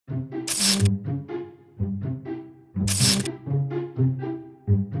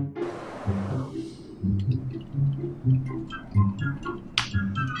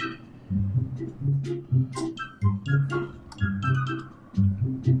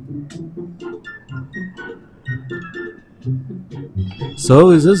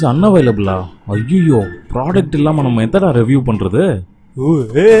Services unavailable. ஐயோ, product இல்லாம நம்ம எதடா ரிவ்யூ பண்றது?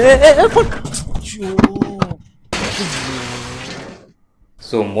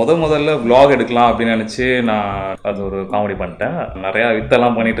 ஸோ முதல்ல vlog எடுக்கலாம் அப்படின்னு நினச்சி நான் அது ஒரு காமெடி பண்ணிட்டேன். நிறையா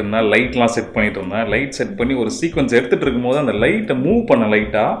வித்தெல்லாம் பண்ணிட்டு இருந்தேன், லைட்லாம் செட் பண்ணிட்டு இருந்தேன். லைட் செட் பண்ணி ஒரு சீக்வன்ஸ் எடுத்துகிட்டு இருக்கும்போது அந்த லைட்டை மூவ் பண்ண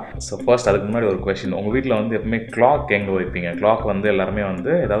லைட்டாக. ஸோ ஃபர்ஸ்ட் அதுக்கு முன்னாடி ஒரு கொஸ்டின், உங்கள் வீட்டில் வந்து எப்பவுமே கிளாக் எங்கே வைப்பீங்க? கிளாக் வந்து எல்லாருமே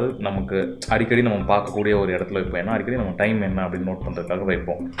வந்து ஏதாவது நமக்கு அடிக்கடி நம்ம பார்க்கக்கூடிய ஒரு இடத்துல வைப்போம். ஏன்னா அடிக்கடி நம்ம டைம் என்ன அப்படின்னு நோட் பண்ணுறதுக்காக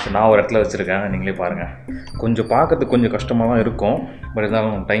வைப்போம். ஸோ நான் ஒரு இடத்துல வச்சுருக்கேன், நீங்களே பாருங்கள். கொஞ்சம் பார்க்கறதுக்கு கொஞ்சம் கஷ்டமாக தான் இருக்கும், பட்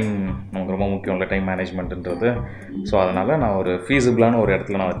இருந்தாலும் டைம் நமக்கு ரொம்ப முக்கியம் இல்லை, டைம் மேனேஜ்மெண்ட்டுன்றது. ஸோ அதனால் நான் ஒரு ஃபீஸிபிளான ஒரு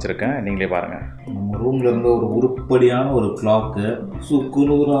இடத்துல நான் வச்சுருக்கேன், நீங்களே பாருங்கள். நம்ம ரூமில் இருந்த ஒரு உருப்படியான ஒரு கிளாக்கு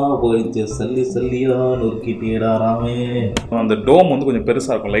சுக்குநூறாக போயிடுச்சு, சல்லியாக நொறுக்கிட்டேடாராமே. அந்த டோம் வந்து கொஞ்சம்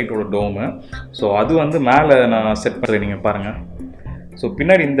பெருசாக இருக்கும், லைட்டோட டோமு. ஸோ அது வந்து மேலே நான் செட் பண்ணுறேன், நீங்கள் பாருங்கள். ஸோ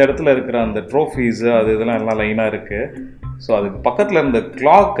பின்னாடி இந்த இடத்துல இருக்கிற அந்த ட்ரோஃபீஸு அது இதெல்லாம் எல்லாம் லைனாக இருக்குது. ஸோ அதுக்கு பக்கத்தில் இருந்த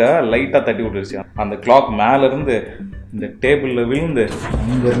கிளாக்கை லைட்டாக தட்டி விட்டுருச்சு. அந்த கிளாக் மேலேருந்து இந்த டேபிளில் விழுந்து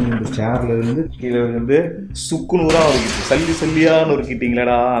அங்கேருந்து இந்த சேரில் இருந்து கீழே விழுந்து சுக்குநூறாக நொறுக்கிட்டு சல்லியாக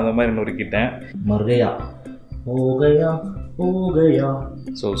நொறுக்கிட்டீங்களேடா, அந்த மாதிரி நொறுக்கிட்டேன். மறுகையா ஓகையா ஓகையா.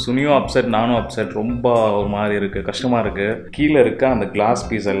 ஸோ சுனியும் அப்செட், நானும் அப்செட். ரொம்ப ஒரு மாதிரி இருக்குது, கஷ்டமாக இருக்குது. கீழே இருக்க அந்த கிளாஸ்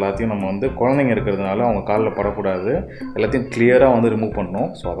பீஸ் எல்லாத்தையும் நம்ம வந்து குழந்தைங்க இருக்கிறதுனால அவங்க காலில் படக்கூடாது, எல்லாத்தையும் கிளியராக வந்து ரிமூவ்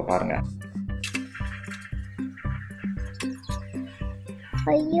பண்ணணும். ஸோ அதை பாருங்கள்.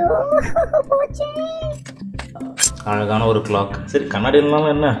 ஐயோ போச்சே. அழகான ஒரு கிளாக். சரி, கண்ணாடி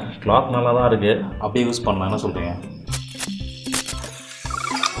இருந்தாலும் என்ன, கிளாக் நல்லா தான் இருக்குது, அப்படியே யூஸ் பண்ணலாம். என்ன சொல்கிறீங்க?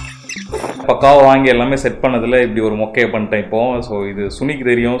 பக்காவாக வாங்கி எல்லாமே செட் பண்ணதில் இப்படி ஒரு மொக்கையை பண்ணிட்டேன் இப்போது. ஸோ இது சுனிக்கு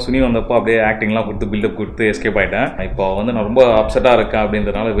தெரியும். சுனி வந்தப்போ அப்படியே ஆக்டிங்லாம் கொடுத்து பில்டப் கொடுத்து எஸ்கேப் ஆகிட்டேன். இப்போ வந்து நான் ரொம்ப அப்செட்டாக இருக்கேன்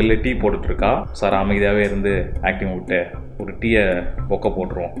அப்படின்றதுனால வெளில டீ போட்டுட்ருக்கா. சார் அமைதியாகவே இருந்து ஆக்டிங் விட்டு ஒரு டீயை பொக்க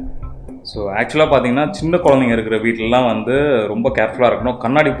போட்டுருவோம். ஸோ ஆக்சுவலாக பார்த்தீங்கன்னா சின்ன குழந்தைங்க இருக்கிற வீட்டிலலாம் வந்து ரொம்ப கேர்ஃபுல்லாக இருக்கணும்,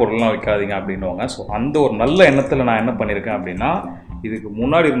 கண்ணாடி பொருள்லாம் வைக்காதீங்க அப்படின்வாங்க. ஸோ அந்த ஒரு நல்ல எண்ணத்தில் நான் என்ன பண்ணியிருக்கேன் அப்படின்னா, இதுக்கு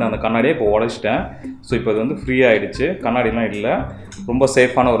முன்னாடி இருந்த அந்த கண்ணாடியை இப்போ உடச்சிட்டேன். ஸோ இப்போ இது வந்து ஃப்ரீ ஆகிடுச்சு, கண்ணாடிலாம் இல்லை, ரொம்ப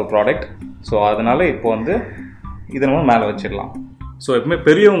சேஃபான ஒரு ப்ராடக்ட். ஸோ அதனால் இப்போ வந்து இதை நம்ம மேலே வச்சிடலாம். ஸோ எப்பவுமே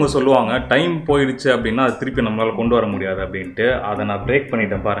பெரியவங்க சொல்லுவாங்க, டைம் போயிடுச்சு அப்படின்னா அது திருப்பி நம்மளால் கொண்டு வர முடியாது அப்படின்ட்டு. அதை நான் பிரேக்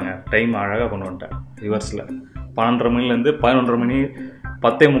பண்ணிட்டேன் பாருங்கள். டைம் அழகாக கொண்டு வந்துட்டேன் ரிவர்ஸில். 12:30 மணிலேருந்து 11:30 மணி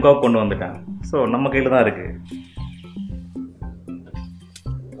 10:45 கொண்டு வந்துட்டேன். ஸோ நம்ம கையில் தான் இருக்குது.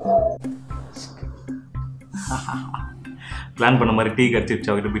 பிளான் பண்ண மாதிரி டீ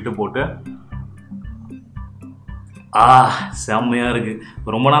கடிச்சிருச்சு அவர்கிட்ட விட்டு போட்டு. செம்மையாக இருக்குது.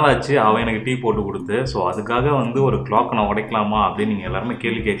 ரொம்ப நாள் ஆச்சு அவன் எனக்கு டீ போட்டு கொடுத்து. ஸோ அதுக்காக வந்து ஒரு கிளாக் நான் உடைக்கலாமா அப்படின்னு நீங்கள் எல்லாருமே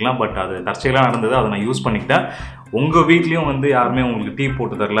கேள்வி கேட்கலாம். பட் அது தற்செயலாக நடந்தது, அதை நான் யூஸ் பண்ணிக்கிட்டேன். உங்கள் வீட்லேயும் வந்து யாருமே உங்களுக்கு டீ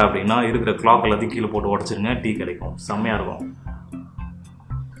போட்டு தரல அப்படின்னா இருக்கிற கிளாக் எல்லாத்தையும் கீழே போட்டு உடச்சிருங்க, டீ கிடைக்கும், செம்மையாக இருக்கும்.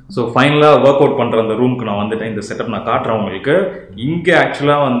 ஸோ ஃபைனலாக ஒர்க் அவுட் பண்ணுற அந்த ரூமுக்கு நான் வந்துட்டேன். இந்த செட்டப் நான் காட்டுறேன் உங்களுக்கு. இங்கே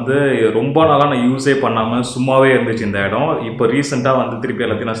ஆக்சுவலாக வந்து ரொம்ப நாளாக நான் யூஸே பண்ணாமல் சும்மாவே இருந்துச்சு இந்த இடம். இப்போ ரீசெண்டாக வந்து திருப்பி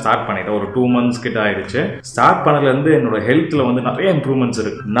எல்லாத்தையும் நான் ஸ்டார்ட் பண்ணிட்டேன். ஒரு 2 months கிட்ட ஆயிடுச்சு. ஸ்டார்ட் பண்ணதுலேருந்து என்னோட ஹெல்த்தில் வந்து நிறைய இம்ப்ரூவ்மெண்ட்ஸ்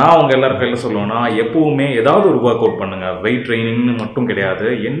இருக்குது. நான் உங்கள் எல்லாருக்கும் என்ன சொல்லுவேன்னா, எப்போவுமே ஏதாவது ஒரு ஒர்க் அவுட் பண்ணுங்கள். வெயிட் ட்ரைனிங்னு மட்டும் கிடையாது,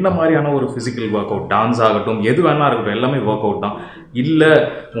 என்ன மாதிரியான ஒரு ஃபிசிக்கல் ஒர்க் அவுட், டான்ஸ் ஆகட்டும், எது வேணா இருக்கட்டும், எல்லாமே ஒர்க் அவுட் தான். இல்லை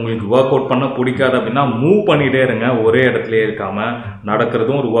உங்களுக்கு ஒர்க் அவுட் பண்ண பிடிக்காது அப்படின்னா மூவ் பண்ணிகிட்டே இருங்க, ஒரே இடத்துலையே இருக்காமல்.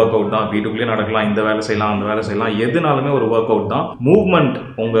 நடக்கிறதும் ஒரு ஒர்க் அவுட் தான், வீட்டுக்குள்ளேயே நடக்கலாம், இந்த வேலை செய்யலாம், அந்த வேலை செய்யலாம், எதுனாலுமே ஒரு ஒர்க் அவுட் தான். மூவ்மெண்ட்,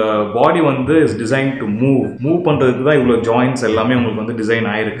 உங்கள் பாடி வந்து இஸ் டிசைன் டு மூவ் பண்ணுறதுக்கு தான் இவ்வளோ ஜாயின்ஸ் எல்லாமே உங்களுக்கு வந்து டிசைன்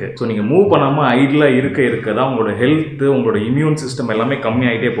ஆயிருக்கு. ஸோ நீங்கள் மூவ் பண்ணாமல் ஐடியலாக இருக்க தான் உங்களோட ஹெல்த், உங்களோட இம்யூன் சிஸ்டம் எல்லாமே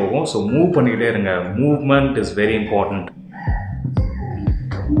கம்மியாகிட்டே போகும். ஸோ மூவ் பண்ணிக்கிட்டே இருங்க. Movement is very important.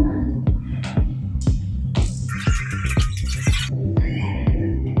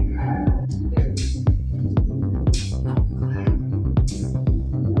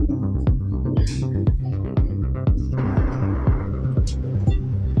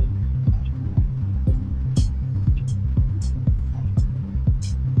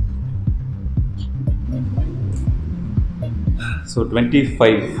 So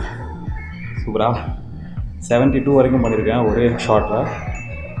 25 சூப்பரா 72 வரைக்கும் பண்ணியிருக்கேன் ஒரே ஷார்ட்டில்.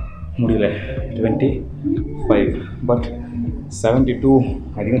 முடியல 25, பட் 72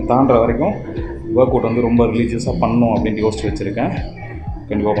 அதிகம் தாண்டுற வரைக்கும் ஒர்க் அவுட் வந்து ரொம்ப ரிலீஜியஸாக பண்ணணும் அப்படின்ட்டு யோசிச்சு வச்சுருக்கேன்.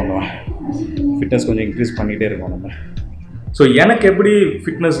 கண்டிப்பாக பண்ணுவேன். ஃபிட்னஸ் கொஞ்சம் இன்க்ரீஸ் பண்ணிகிட்டே இருக்கோம் நம்ம. ஸோ எனக்கு எப்படி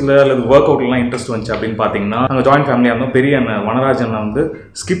ஃபிட்னஸில் அல்லது ஒர்க் அவுட்லாம் இன்ட்ரெஸ்ட் வந்துச்சு அப்படின்னு பார்த்தீங்கன்னா, நாங்கள் ஜாயின்ட் ஃபேமிலியாக இருந்தோம். பெரிய அண்ணன் வனராஜ் அண்ணன் வந்து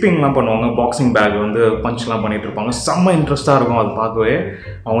ஸ்கிப்பிங்லாம் பண்ணுவாங்க, பாக்ஸிங் பேக் வந்து பஞ்ச்லாம் பண்ணிட்டு இருப்பாங்க. செம்ம இன்ட்ரெஸ்ட்டாக இருக்கும் அது பார்க்கவே.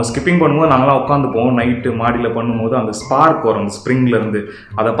 அவங்க ஸ்கிப்பிங் பண்ணும்போது நாங்களாம் உட்காந்துப்போம், நைட்டு மாடியில் பண்ணும்போது அந்த ஸ்பார்க் வரும் அந்த ஸ்ப்ரிங்லேருந்து,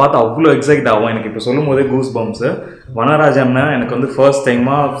 அதை பார்த்து அவ்வளோ எக்ஸைட் ஆகும். எனக்கு இப்போ சொல்லும் போதே கூஸ் பம்ப்ஸு. வனராஜ் அண்ணன் எனக்கு வந்து ஃபர்ஸ்ட்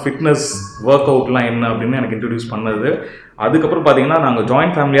டைமாக ஃபிட்னஸ் ஒர்க் அவுட்லாம் என்ன அப்படின்னு எனக்கு இன்ட்ரடியூஸ் பண்ணது. அதுக்கப்புறம் பார்த்தீங்கன்னா, நாங்கள்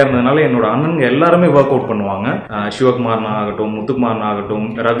ஜாயின்ட் ஃபேமிலியாக இருந்ததுனால என்னோட அண்ணனுங்க எல்லாருமே ஒர்க் அவுட் பண்ணுவாங்க. சிவகுமார்னா ஆகட்டும், முத்துக்குமார்னா ஆகட்டும்,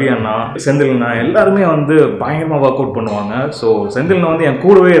 ரவி அண்ணா, செந்தில்னா எல்லாருமே வந்து பயங்கரமாக ஒர்க் அவுட் பண்ணுவாங்க. ஸோ செந்தில்னா வந்து என்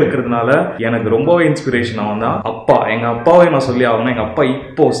கூடவே இருக்கிறதுனால எனக்கு ரொம்பவே இன்ஸ்பிரேஷன் அவன் தான். அப்பா, எங்கள் அப்பாவே நான் சொல்லி ஆகணும். எங்கள் அப்பா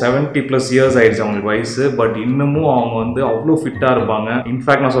இப்போ 70+ இயர்ஸ் ஆயிடுச்சு அவங்களுக்கு வயசு. பட் இன்னமும் அவங்க வந்து அவ்வளோ ஃபிட்டாக இருப்பாங்க.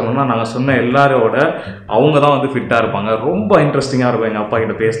 இன்ஃபேக்ட் நான் சொல்லணும்னா, நாங்கள் சொன்ன எல்லாரோட அவங்க தான் வந்து ஃபிட்டாக இருப்பாங்க. ரொம்ப இன்ட்ரெஸ்டிங்காக இருக்கும். எங்கள் அப்பா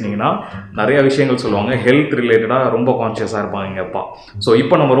கிட்ட பேசுனீங்கன்னா நிறைய விஷயங்கள் சொல்லுவாங்க. ஹெல்த் ரிலேட்டடாக ரொம்ப கான்ஷியஸாக இருப்பாங்க எங்கள் அப்பா. ஸோ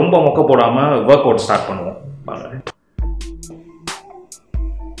இப்போ நம்ம ரொம்ப மொக்க போடாமல் ஒர்க் அவுட் ஸ்டார்ட் பண்ணுவோம் பாருங்க.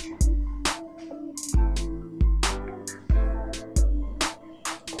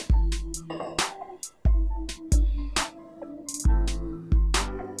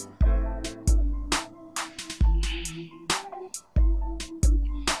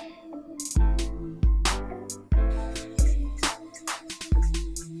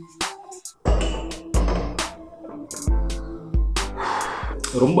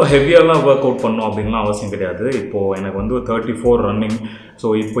 ரொம்ப ஹெவியாலாம் ஒர்க் அவுட் பண்ணணும் அப்படின்லாம் அவசியம் கிடையாது. இப்போது எனக்கு வந்து 34 ரன்னிங். ஸோ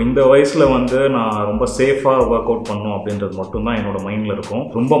இப்போ இந்த வயசில் வந்து நான் ரொம்ப சேஃபாக ஒர்க் அவுட் பண்ணணும் அப்படின்றது மட்டும்தான் என்னோடய மைண்டில் இருக்கும்.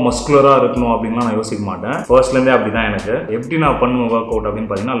 ரொம்ப மஸ்குலராக இருக்கணும் அப்படின்லாம் நான் யோசிக்க மாட்டேன். ஃபர்ஸ்ட்லேருந்தே அப்படி தான் எனக்கு. எப்படி நான் பண்ணுவேன் ஒர்க் அவுட் அப்படின்னு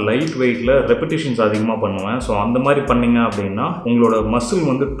பார்த்தீங்கன்னா, லைட் வெயிட்டில் ரெப்பிட்டேஷன்ஸ் அதிகமாக பண்ணுவேன். ஸோ அந்த மாதிரி பண்ணிங்க அப்படின்னா உங்களோட மசில்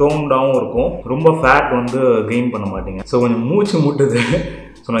வந்து டோன்டாகவும் இருக்கும், ரொம்ப ஃபேட் வந்து கெயின் பண்ண மாட்டீங்க. ஸோ கொஞ்சம் மூச்சு முட்டுது.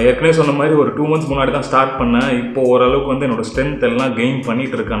 ஸோ நான் ஏற்கனவே சொன்ன மாதிரி ஒரு 2 months முன்னாடி தான் ஸ்டார்ட் பண்ணேன். இப்போ ஓரளவுக்கு வந்து என்னோட ஸ்ட்ரென்த் எல்லாம் கெயின்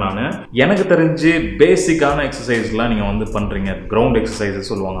பண்ணிட்டு இருக்கேன் நான். எனக்கு தெரிஞ்சு பேசிக்கான எக்ஸசைஸ்லாம் நீங்கள் வந்து பண்ணுறீங்க, கிரவுண்ட் எக்ஸசைஸஸ்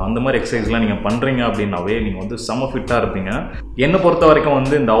சொல்லுவாங்க, அந்த மாதிரி எக்ஸசைஸ்லாம் நீங்கள் பண்ணுறீங்க அப்படின்னாவே நீங்கள் வந்து செம்ம ஃபிட்டாக இருப்பீங்க. என்னை பொறுத்த வரைக்கும்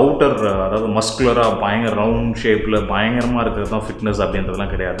வந்து இந்த அவுட்டர், அதாவது மஸ்குலராக பயங்கர ரவுண்ட் ஷேப்பில் பயங்கரமாக இருக்கிறது தான் ஃபிட்னஸ்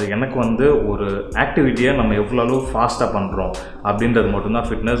அப்படின்றதுலாம் கிடையாது. எனக்கு வந்து ஒரு ஆக்டிவிட்டியை நம்ம எவ்வளோ அளவு ஃபாஸ்ட்டாக பண்ணுறோம் அப்படின்றது மட்டும்தான்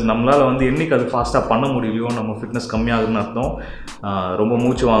ஃபிட்னஸ். நம்மளால் வந்து என்றைக்கு அது ஃபாஸ்ட்டாக பண்ண முடியலையோ நம்ம ஃபிட்னஸ் கம்மியாகுதுன்னு அர்த்தம். ரொம்ப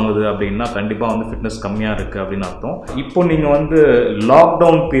மூச்சு வாங்குது அப்படின்னா கண்டிப்பாக வந்து ஃபிட்னஸ் கம்மியாக இருக்குது அப்படின்னு அர்த்தம். இப்போ நீங்கள் வந்து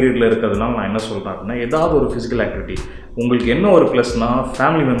லாக்டவுன் பீரியடில் இருக்கிறதுனால நான் என்ன சொல்கிறேன் அப்படின்னா, ஏதாவது ஒரு ஃபிசிக்கல் ஆக்டிவிட்டி உங்களுக்கு என்ன ஒரு ப்ளஸ்னால்,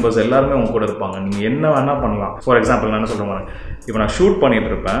 ஃபேமிலி மெம்பர்ஸ் எல்லாருமே உங்க கூட இருப்பாங்க. நீங்கள் என்ன வேணால் பண்ணலாம். ஃபார் எக்ஸாம்பிள் நான் என்ன சொல்கிறேன், இப்போ நான் ஷூட் பண்ணிகிட்டு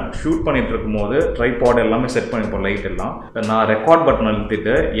இருப்பேன். ஷூட் பண்ணிகிட்டு இருக்கும்போது ட்ரைபாட் எல்லாமே செட் பண்ணியிருப்போம், லைட் எல்லாம். நான் ரெக்கார்ட் பட்டன்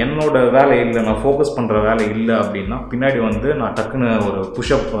அழுத்திட்டு என்னோட வேலை இல்லை, நான் ஃபோக்கஸ் பண்ணுற வேலை இல்லை அப்படின்னா பின்னாடி வந்து நான் டக்குன்னு ஒரு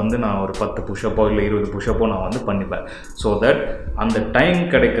புஷ்அப் வந்து நான் ஒரு 10 புஷ்அப்போ இல்லை 20 புஷ்அப்போ நான் வந்து பண்ணிப்பேன். ஸோ தட் அந்த டைம்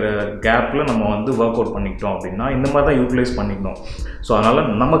கிடைக்கிற கேப்பில் நம்ம வந்து ஒர்க் அவுட் பண்ணிக்கிட்டோம் அப்படின்னா இந்த மாதிரி தான் யூட்டிலைஸ் பண்ணிக்கணும். ஸோ அதனால்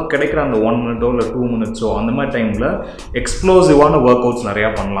நமக்கு கிடைக்கிற அந்த 1 minute இல்லை 2 minutes அந்த மாதிரி டைமில் எக்ஸ்ப்ளோசிவான ஒர்க் அவுட்ஸ் நிறையா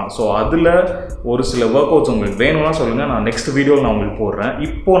பண்ணலாம். ஸோ அதில் ஒரு சில ஒர்க் அவுட்ஸ் உங்களுக்கு வேணும்னா சொல்லுங்கள், நான் நெக்ஸ்ட் வீடியோவில் நான் உங்களுக்கு போடுறேன்.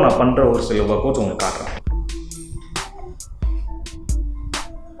 இப்போது நான் பண்ணுற ஒரு சில ஒர்க் அவுட்ஸ் உங்களுக்கு காட்டுறேன்.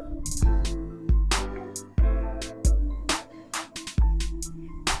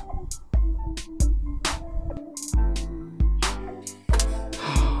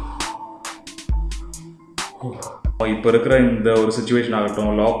 இப்போ இருக்கிற இந்த ஒரு சுச்சுவேஷன் ஆகட்டும்,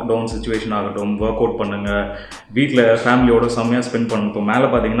 லாக்டவுன் சுச்சுவேஷன் ஆகட்டும், ஒர்க் அவுட் பண்ணுங்கள். வீட்டில் ஃபேமிலியோட செம்மையாக ஸ்பெண்ட் பண்ணணும். இப்போ மேலே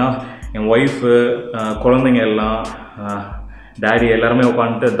பார்த்தீங்கன்னா என் ஒய்ஃபு, குழந்தைங்க எல்லாம், டேடி எல்லாருமே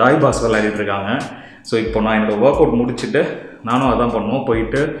உட்காந்துட்டு தாய் பாஸ் விளையாடிட்டு இருக்காங்க. ஸோ இப்போ நான் என்னோடய ஒர்க் அவுட் முடிச்சுட்டு நானும் அதான் பண்ணுவோம்,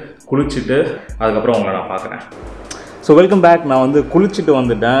 போயிட்டு குளிச்சுட்டு அதுக்கப்புறம் உங்களை நான் பார்க்குறேன். So welcome back. நான் வந்து குளிச்சுட்டு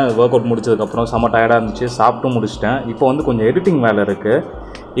வந்துட்டேன். ஒர்க் அவுட் முடிச்சதுக்கப்புறம் செம்ம டயர்டாக இருந்துச்சு, சாப்பிட்டு முடிச்சிட்டேன். இப்போ வந்து கொஞ்சம் எடிட்டிங் வேலை இருக்குது.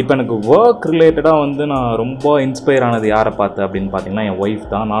 இப்போ எனக்கு ஒர்க் ரிலேட்டடாக வந்து நான் ரொம்ப இன்ஸ்பயர் ஆனது யாரை பார்த்து அப்படின்னு பார்த்தீங்கன்னா என் ஒய்ஃப்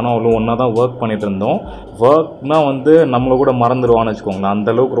தான். நானும் அவ்வளோ ஒன்றா தான் ஒர்க் பண்ணிகிட்டு இருந்தோம். ஒர்க்னால் வந்து நம்மளை கூட மறந்துடுவான்னு வச்சுக்கோங்களேன்.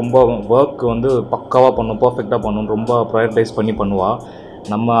 அந்தளவுக்கு ரொம்ப ஒர்க் வந்து பக்காவாக பண்ணும், பர்ஃபெக்டாக பண்ணணும், ரொம்ப ப்ரையாரிட்டைஸ் பண்ணி பண்ணுவாள்.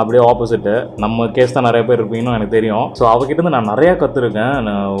 நம்ம அப்படியே ஆப்போசிட்டு. நம்ம கேஸ் தான் நிறைய பேர் இருப்பீங்கன்னு எனக்கு தெரியும். ஸோ அவகிட்டேருந்து நான் நிறையா கற்றுருக்கேன்.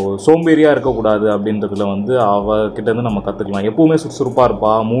 நான் சோம்பேறியாக இருக்கக்கூடாது அப்படின்றதுல வந்து அவகிட்டேருந்து நம்ம கற்றுக்கலாம். எப்போவுமே சுறுசுறுப்பாக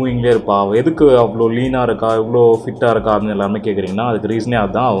இருப்பா, மூவிங்லேயே இருப்பா. அவள் எதுக்கு அவ்வளோ லீனாக இருக்கா, இவ்வளோ ஃபிட்டாக இருக்கா அப்படின்னு எல்லாருமே கேட்குறீங்கன்னா அதுக்கு ரீசனே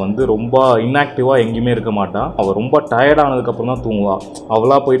அதுதான். அவள் வந்து ரொம்ப இன்ஆக்டிவாக எங்கேயுமே இருக்க மாட்டாள். அவள் ரொம்ப டயர்டானதுக்கப்புறம் தான் தூங்குவாள்.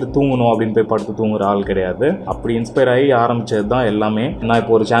 அவளாக போயிட்டு தூங்கணும் அப்படின்னு போய் படுத்து தூங்குற ஆள் கிடையாது. அப்படி இன்ஸ்பயர் ஆகி ஆரம்பித்தது தான் எல்லாமே. நான்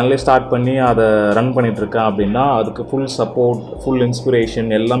இப்போ ஒரு சேனலே ஸ்டார்ட் பண்ணி அதை ரன் பண்ணிகிட்ருக்கேன் அப்படின்னா அதுக்கு ஃபுல் சப்போர்ட், ஃபுல் இன்ஸ்பிரேஷன்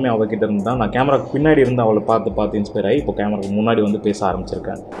எல்லாமே அவகிட்ட இருந்து தான். நான் கேமராக்கு பின்னாடி இருந்து அவளை பார்த்து இன்ஸ்பயர் ஆகி இப்போ கேமராக்கு முன்னாடி வந்து பேச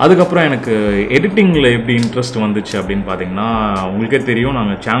ஆரம்பிச்சிருக்கேன். அதுக்கப்புறம் எனக்கு எடிட்டிங்கில் எப்படி இன்ட்ரெஸ்ட் வந்துச்சு அப்படின்னு பார்த்தீங்கன்னா, உங்களுக்கே தெரியும்,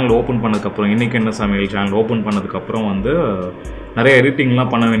 நாங்கள் சேனல் ஓப்பன் பண்ணதுக்கப்புறம், இன்றைக்கி என்ன சமையல் சேனல் ஓப்பன் பண்ணதுக்கப்புறம் வந்து நிறைய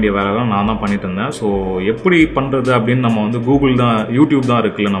எடிட்டிங்லாம் பண்ண வேண்டிய வேலைலாம் நான் தான் பண்ணிட்டு இருந்தேன். ஸோ எப்படி பண்ணுறது அப்படின்னு நம்ம வந்து கூகுள் தான், யூடியூப் தான்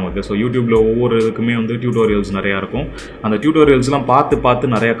இருக்குல்ல நமக்கு. ஸோ யூடியூப்பில் ஒவ்வொரு இதுக்குமே வந்து டியூட்டோரியல்ஸ் நிறையா இருக்கும். அந்த டியூட்டோரியல்ஸ்லாம்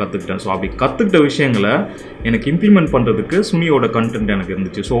பார்த்து நிறையா கற்றுக்கிட்டேன். ஸோ அப்படி கற்றுக்கிட்ட விஷயங்களை எனக்கு இம்ப்ளிமெண்ட் பண்ணுறதுக்கு சுனியோட கண்டென்ட் எனக்கு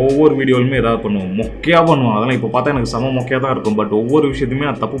இருந்துச்சு. ஸோ ஒவ்வொரு வீடியோலுமே ஏதாவது பண்ணுவோம், மொக்கையாக பண்ணுவோம். அதெல்லாம் இப்போ பார்த்தா எனக்கு செம மொக்கையாக தான் இருக்கும். பட் ஒவ்வொரு விஷயத்தையுமே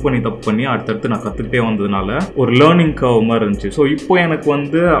நான் தப்பு பண்ணி அடுத்தடுத்து நான் கற்றுக்கிட்டே வந்ததுனால ஒரு லேர்னிங் கர்வ் மாதிரி இருந்துச்சு. ஸோ இப்போ எனக்கு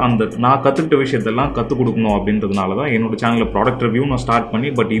வந்து அந்த நான் கற்றுக்கிட்ட விஷயத்தெல்லாம் கற்றுக் கொடுக்கணும் அப்படின்றதுனால தான் என்னோட சேனலில் ப்ராடக்ட் ரிவ்யூ நான் ஸ்டார்ட்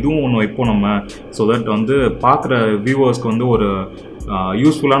பண்ணி, பட் இதுவும் ஒன்று இப்போ நம்ம ஸோ தட் வந்து பார்க்குற வியூவர்ஸ்க்கு வந்து ஒரு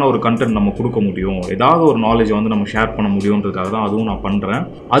யூஸ்ஃபுல்லான ஒரு கண்டென்ட் நம்ம கொடுக்க முடியும், ஏதாவது ஒரு நாலேஜை வந்து நம்ம ஷேர் பண்ண முடியுன்றதுக்காக தான் அதுவும் நான் பண்ணுறேன்.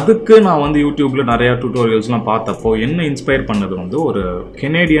 அதுக்கு நான் வந்து யூடியூப்பில் நிறையா டியூட்டோரியல்ஸ்லாம் பார்த்தப்போ என்ன இன்ஸ்பயர் பண்ணது வந்து ஒரு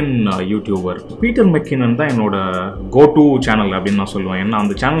கெனேடியன் யூடியூபர் பீட்டர் மெக்கினன் தான் என்னோட கோ டு சேனல் அப்படின்னு நான் சொல்லுவேன். ஏன்னா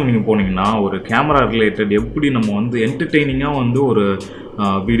அந்த சேனல் நீங்கள் போனீங்கன்னா ஒரு கேமரா ரிலேட்டட் எப்படி நம்ம வந்து என்டர்டெய்னிங்காக வந்து ஒரு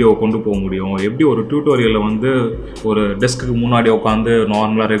வீடியோவை கொண்டு போக முடியும், எப்படி ஒரு டியூட்டோரியலில் வந்து ஒரு டெஸ்க்கு முன்னாடி உட்காந்து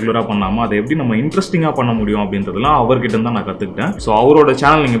நார்மலாக ரெகுலராக பண்ணாமல் அதை எப்படி நம்ம இன்ட்ரெஸ்டிங்காக பண்ண முடியும் அப்படின்றதுலாம் அவர்கிட்ட தான் நான் கற்றுக்கிட்டேன். ஸோ அவரோட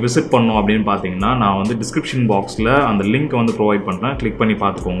சேனல் நீங்கள் விசிட் பண்ணணும் அப்படின்னு பார்த்தீங்கன்னா நான் வந்து டிஸ்கிரிப்ஷன் பாக்ஸில் அந்த லிங்க் வந்து ப்ரொவைட் பண்ணுறேன், கிளிக் பண்ணி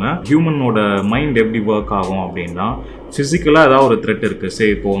பார்த்துக்கோங்க. ஹியூமனோட மைண்ட் எப்படி ஒர்க் ஆகும் அப்படின்னா, ஃபிசிக்கலாக ஏதாவது ஒரு த்ரெட் இருக்குது,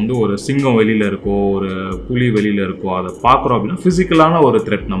 சரி இப்போ வந்து ஒரு சிங்கம் வெளியில் இருக்கோ, ஒரு புலி வெளியில் இருக்கோ, அதை பார்க்குறோம் அப்படின்னா ஃபிசிக்கலான ஒரு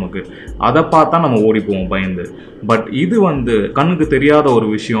த்ரெட் நமக்கு, அதை பார்த்தா நம்ம ஓடி போவோம் பயந்து. பட் இது வந்து கண்ணுக்கு தெரியாத ஒரு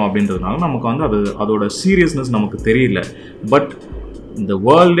விஷயம் அப்படின்றதுனால நமக்கு வந்து அதோட சீரியஸ்னஸ் நமக்கு தெரியல. பட் இந்த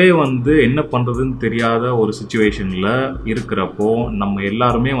வேர்ல்டே வந்து என்ன பண்ணுறதுன்னு தெரியாத ஒரு சிச்சுவேஷனில் இருக்கிறப்போ நம்ம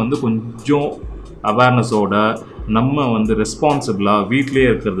எல்லாருமே வந்து கொஞ்சம் அவேர்னஸோட நம்ம வந்து ரெஸ்பான்சிபிளாக வீட்டிலே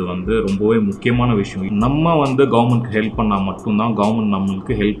இருக்கிறது வந்து ரொம்பவே முக்கியமான விஷயம். நம்ம வந்து கவர்மெண்ட்க்கு ஹெல்ப் பண்ணால் மட்டும்தான் கவர்மெண்ட்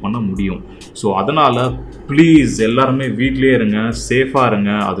நம்மளுக்கு ஹெல்ப் பண்ண முடியும். ஸோ அதனால் ப்ளீஸ் எல்லாருமே வீட்டிலே இருங்க, சேஃபாக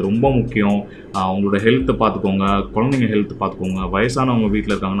இருங்க, அது ரொம்ப முக்கியம். அவங்களோட ஹெல்த்தை பார்த்துக்கோங்க, குழந்தைங்க ஹெல்த் பார்த்துக்கோங்க, வயசானவங்க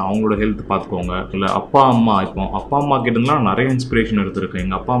வீட்டில் இருக்காங்கன்னா அவங்களோட ஹெல்த் பார்த்துக்கோங்க. இல்லை அப்பா அம்மா கிட்டலாம் நிறைய இன்ஸ்பிரேஷன் எடுத்திருக்கேன்.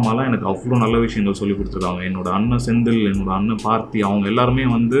 எங்கள் அப்பா அம்மாலாம் எனக்கு அவ்வளோ நல்ல விஷயங்கள் சொல்லி கொடுத்துருக்காங்க. என்னோட அண்ணன் செந்தில், என்னோட அண்ணன் பார்த்தி, அவங்க எல்லாருமே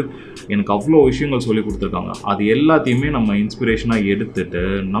வந்து எனக்கு அவ்வளோ விஷயங்கள் சொல்லி கொடுத்துருக்காங்க. அது எல்லாத்தையுமே நம்ம இன்ஸ்பிரேஷனாக எடுத்துட்டு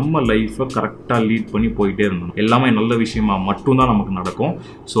நம்ம லைஃப்பை கரெக்டாக லீட் பண்ணி போயிட்டே இருந்தோம். எல்லாமே நல்ல விஷயமா மட்டும்தான் நமக்கு நடக்கும்.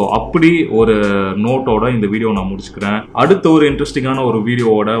 ஸோ அப்படி ஒரு நோட்டோட இந்த வீடியோ நான் முடிச்சுக்கிறேன். அடுத்த ஒரு இன்ட்ரெஸ்டிங்கான ஒரு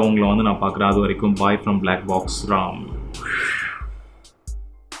வீடியோவோட உங்களை வந்து நான் பார்க்குறேன். அது வரைக்கும் bye from black box Ram.